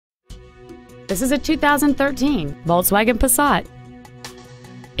This is a 2013 Volkswagen Passat.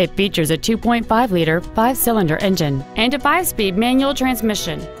 It features a 2.5-liter 5-cylinder engine and a 5-speed manual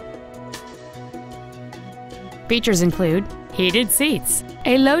transmission. Features include heated seats,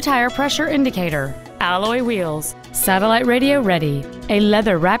 a low tire pressure indicator, alloy wheels, satellite radio ready, a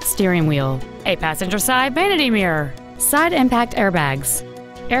leather-wrapped steering wheel, a passenger side vanity mirror, side impact airbags,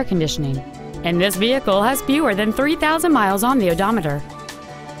 air conditioning, and this vehicle has fewer than 3,000 miles on the odometer.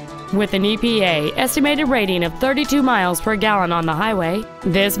 With an EPA estimated rating of 32 miles per gallon on the highway,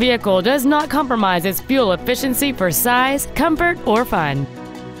 this vehicle does not compromise its fuel efficiency for size, comfort, or fun.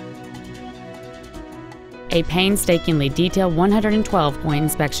 A painstakingly detailed 112-point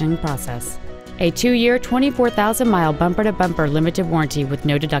inspection process. A 2-year, 24,000-mile bumper-to-bumper limited warranty with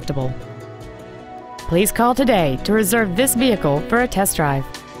no deductible. Please call today to reserve this vehicle for a test drive.